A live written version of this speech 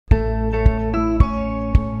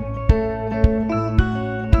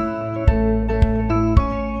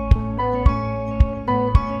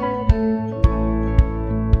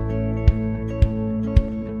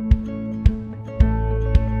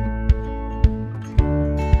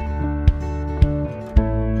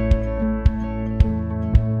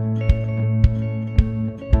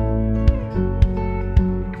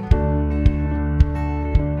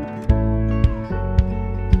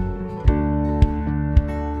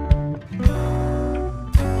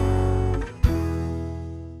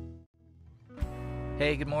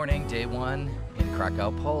Hey, good morning. Day one in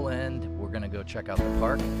Kraków, Poland. We're gonna go check out the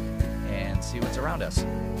park and see what's around us.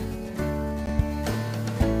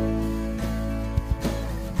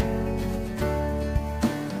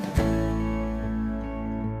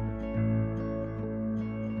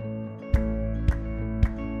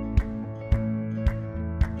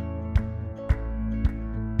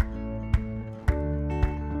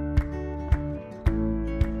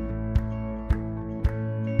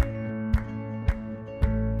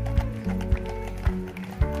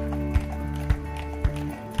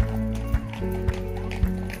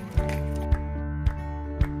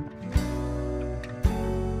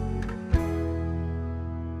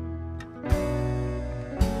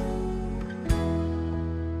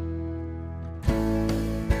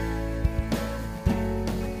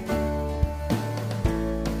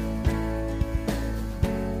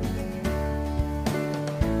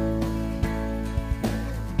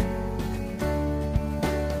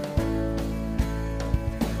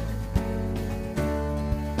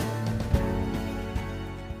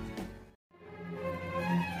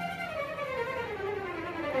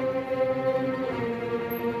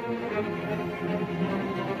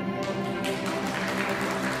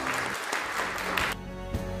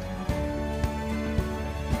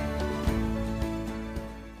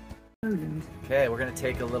 Okay, we're going to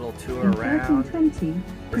take a little tour around.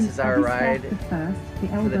 This is our ride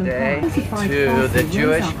for the day to the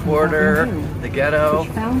Jewish quarter, the ghetto.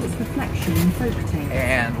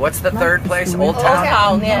 And what's the third place? Old Town? Old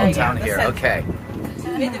Town, yeah. Old Town here, okay.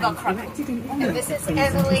 And this is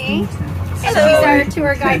Emily, and she's our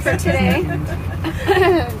tour guide for today.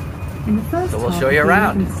 So we'll show you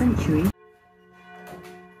around.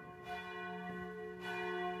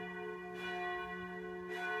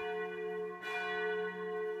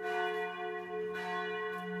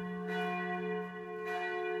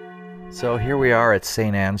 So here we are at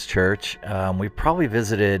St. Anne's Church. We've probably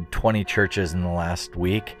visited 20 churches in the last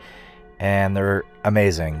week, and they're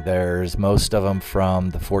amazing. There's most of them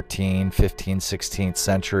from the 14th, 15th, 16th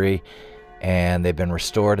century, and they've been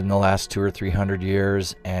restored in the last 200 or 300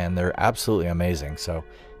 years, and they're absolutely amazing. So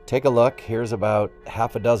take a look. Here's about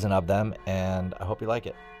half a dozen of them, and I hope you like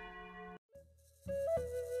it.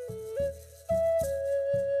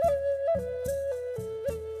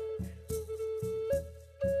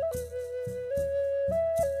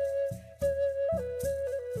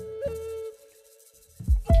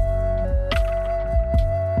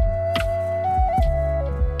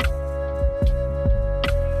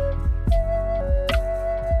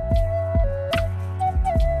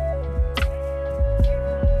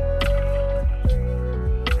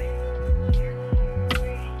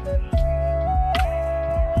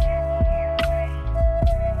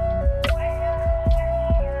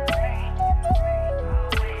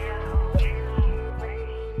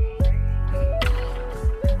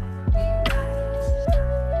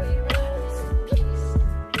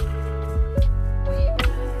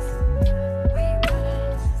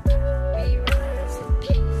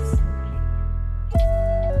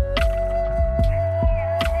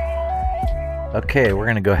 Okay, we're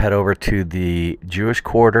going to go head over to the Jewish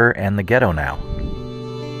quarter and the ghetto now.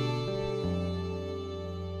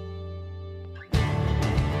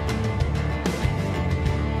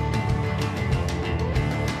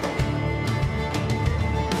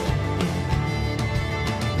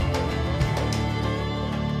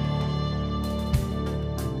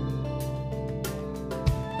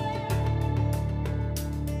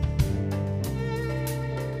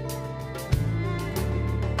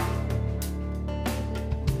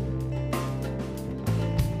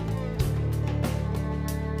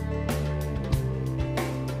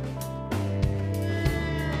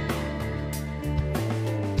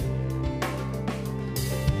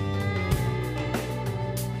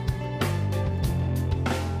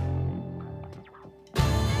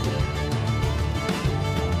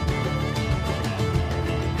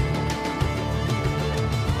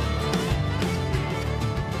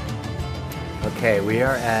 Okay, we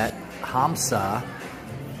are at Hamsa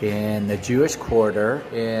in the Jewish quarter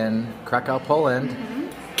in Kraków, Poland,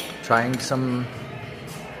 trying some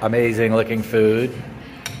amazing looking food.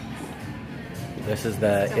 This is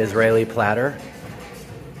the Israeli platter.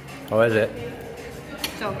 How is it?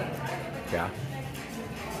 So good. Yeah.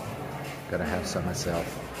 Gonna have some myself.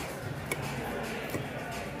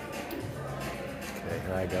 Okay,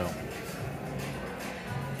 here I go.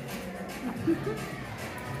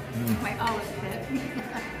 My olive pit.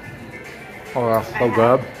 Oh, that's so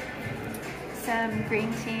good. Some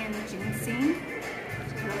green tea and ginseng,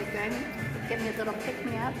 which is really good. Give me a little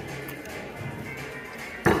pick-me-up.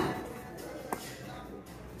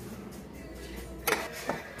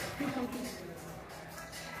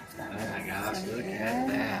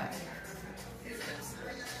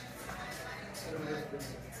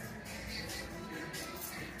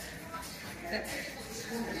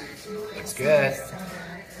 Looks good.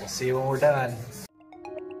 We'll see you when we're done.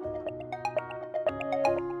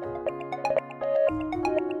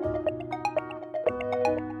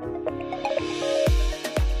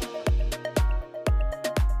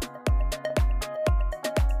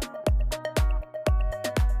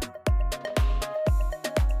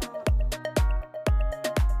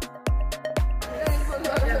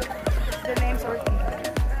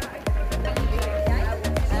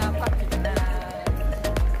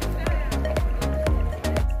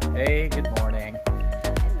 Hey, good morning.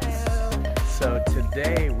 Hello. So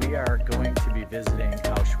today we are going to be visiting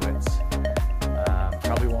Auschwitz.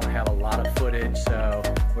 Probably won't have a lot of footage, so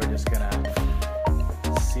we're just gonna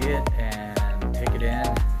see it and take it in.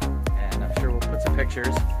 And I'm sure we'll put some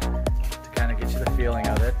pictures to kind of get you the feeling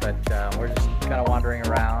of it. But we're just kind of wandering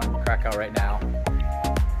around Krakow right now.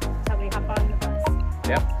 So we hop on the bus.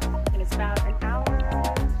 Yep. And it's about an hour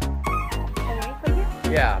away from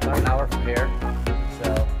here? Yeah, about an hour from here.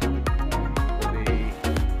 So we'll be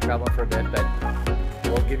traveling for a bit, but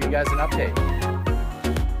we'll give you guys an update.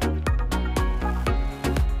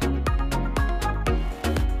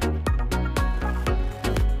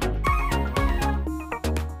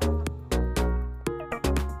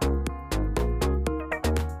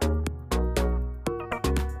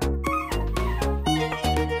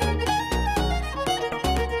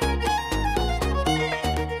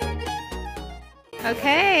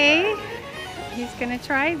 Okay. He's gonna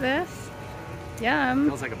try this. Yum.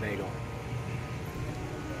 Feels like a bagel.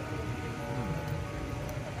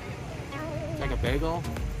 It's like a bagel,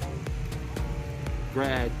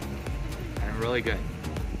 bread, and really good.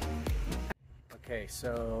 Okay,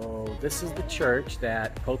 so this is the church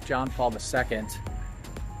that Pope John Paul II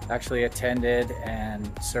actually attended and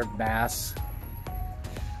served Mass.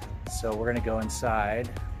 So we're gonna go inside,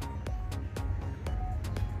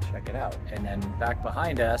 check it out. And then back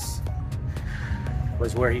behind us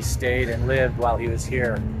was where he stayed and lived while he was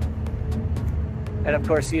here. And of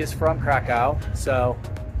course he is from Krakow, so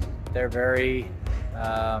they're very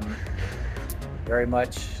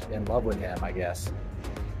much in love with him, I guess.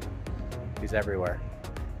 He's everywhere.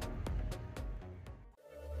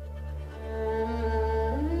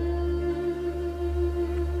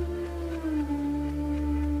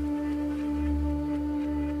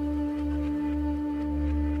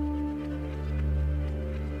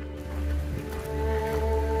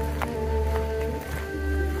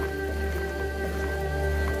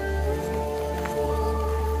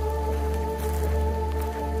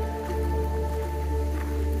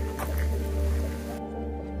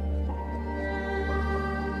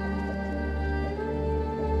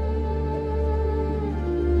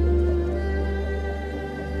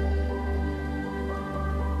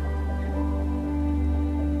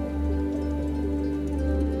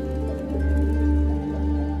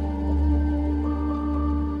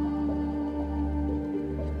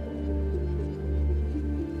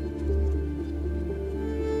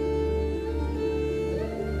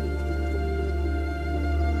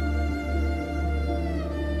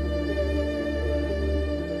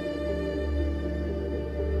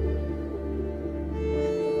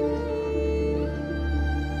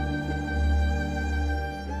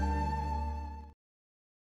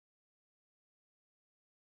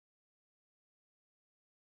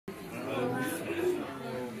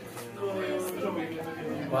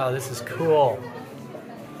 Wow, this is cool.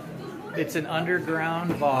 It's an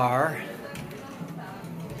underground bar.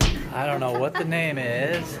 I don't know what the name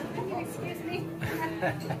is.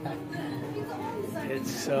 It's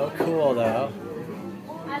so cool though.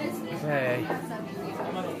 Okay,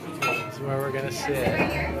 this is where we're gonna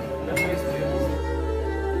sit.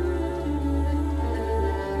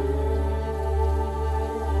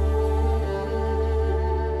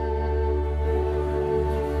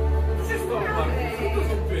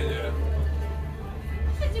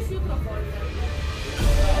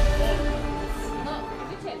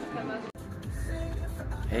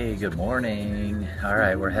 Hey, good morning. All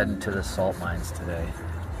right, we're heading to the salt mines today.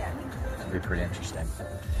 It'll be pretty interesting.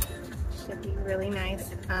 Should be really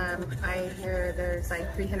nice. I hear there's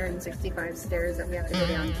like 365 stairs that we have to go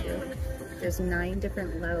down to. There's 9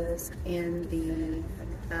 different levels in the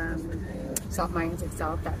salt mines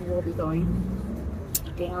itself that we'll be going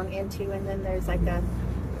down into, and then there's like a,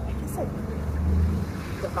 I guess like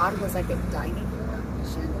the bottom was like a dining room,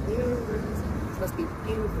 chandelier. It's supposed to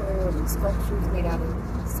be beautiful, and sculptures made out of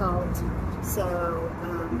salt. So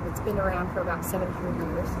it's been around for about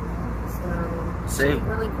 700 years. So it's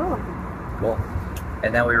really cool. Cool.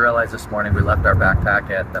 And then we realized this morning we left our backpack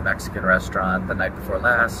at the Mexican restaurant the night before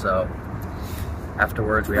last, so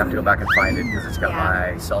afterwards we have to go back and find it because it's got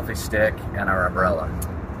my selfie stick and our umbrella.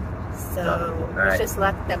 So it's just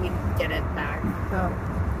luck that we get it back.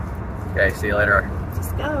 Okay, see you later.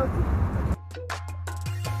 Just go.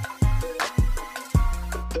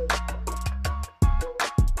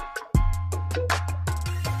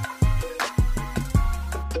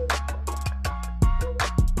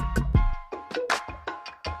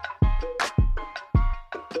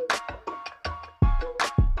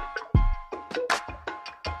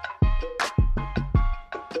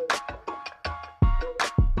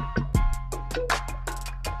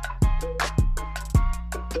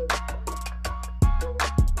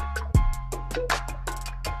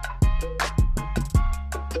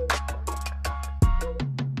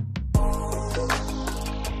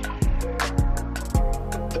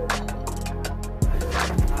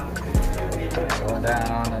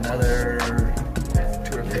 Down another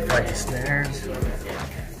 2 or 3 flights of stairs.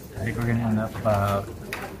 I think we're gonna end up about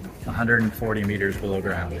 140 meters below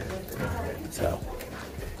ground. So,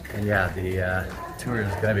 and yeah, the tour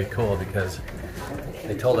is gonna be cool because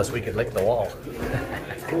they told us we could lick the wall.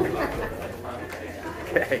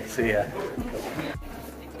 Okay, see ya.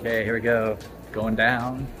 Okay, here we go. Going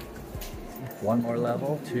down 1 more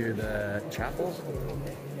level to the chapel.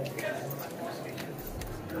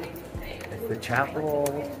 The chapel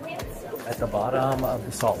at the bottom of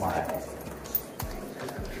the salt line.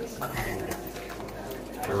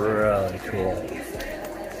 Really cool.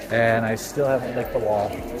 And I still haven't licked the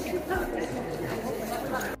wall.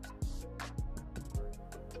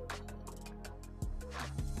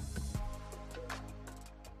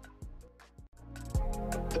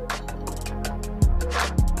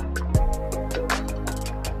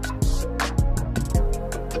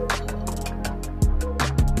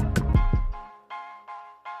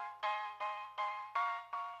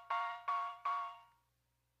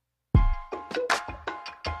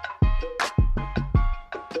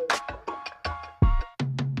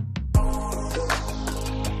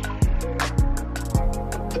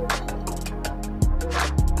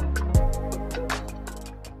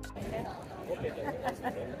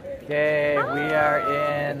 Okay, we are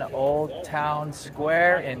in Old Town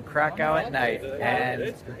Square in Krakow at night, and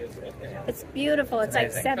it's beautiful. It's like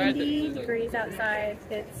 70 degrees outside.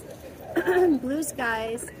 It's blue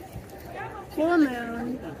skies, full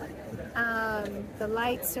moon. The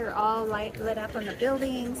lights are all lit up on the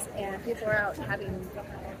buildings, and people are out having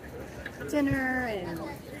dinner and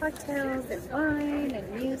cocktails and wine and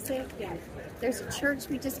music. And there's a church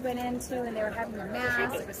we just went into, and they were having a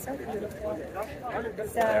mass. It was so beautiful.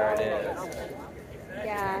 So, there it is.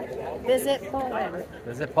 Yeah, visit Poland.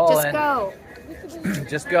 Visit Poland. Just go.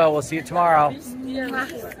 Just go. We'll see you tomorrow.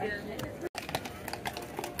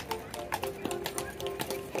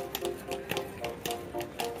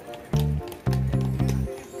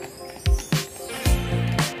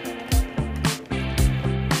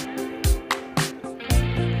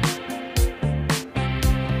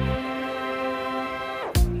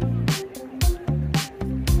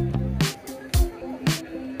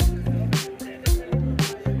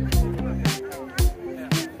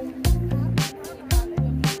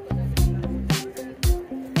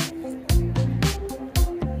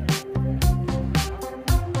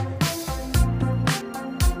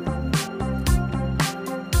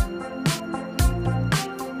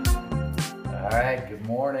 Alright, good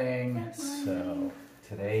morning. So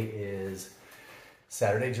today is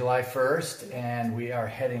Saturday, July 1st, and we are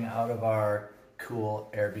heading out of our cool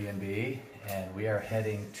Airbnb, and we are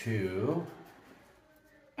heading to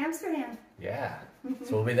Amsterdam. Yeah.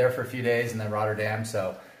 So we'll be there for a few days and then Rotterdam,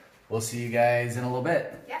 so we'll see you guys in a little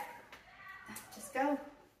bit. Yep. Just go.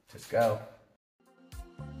 Just go.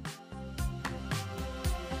 All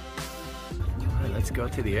right, let's go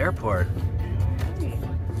to the airport.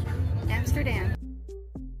 Amsterdam.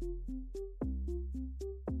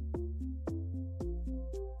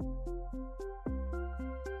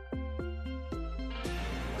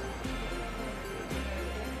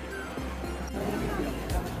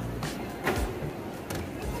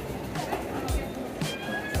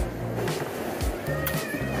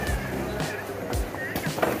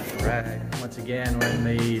 Right. Once again, we're in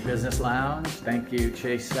the business lounge. Thank you,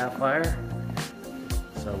 Chase Sapphire.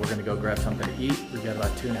 So we're gonna go grab something to eat. We've got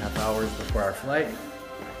about 2.5 hours before our flight.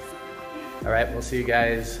 All right, we'll see you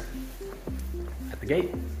guys at the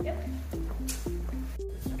gate. Yep.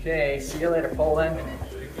 Okay, see you later, Poland.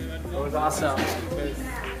 It was awesome.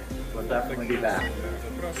 We'll definitely be back.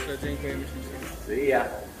 See ya.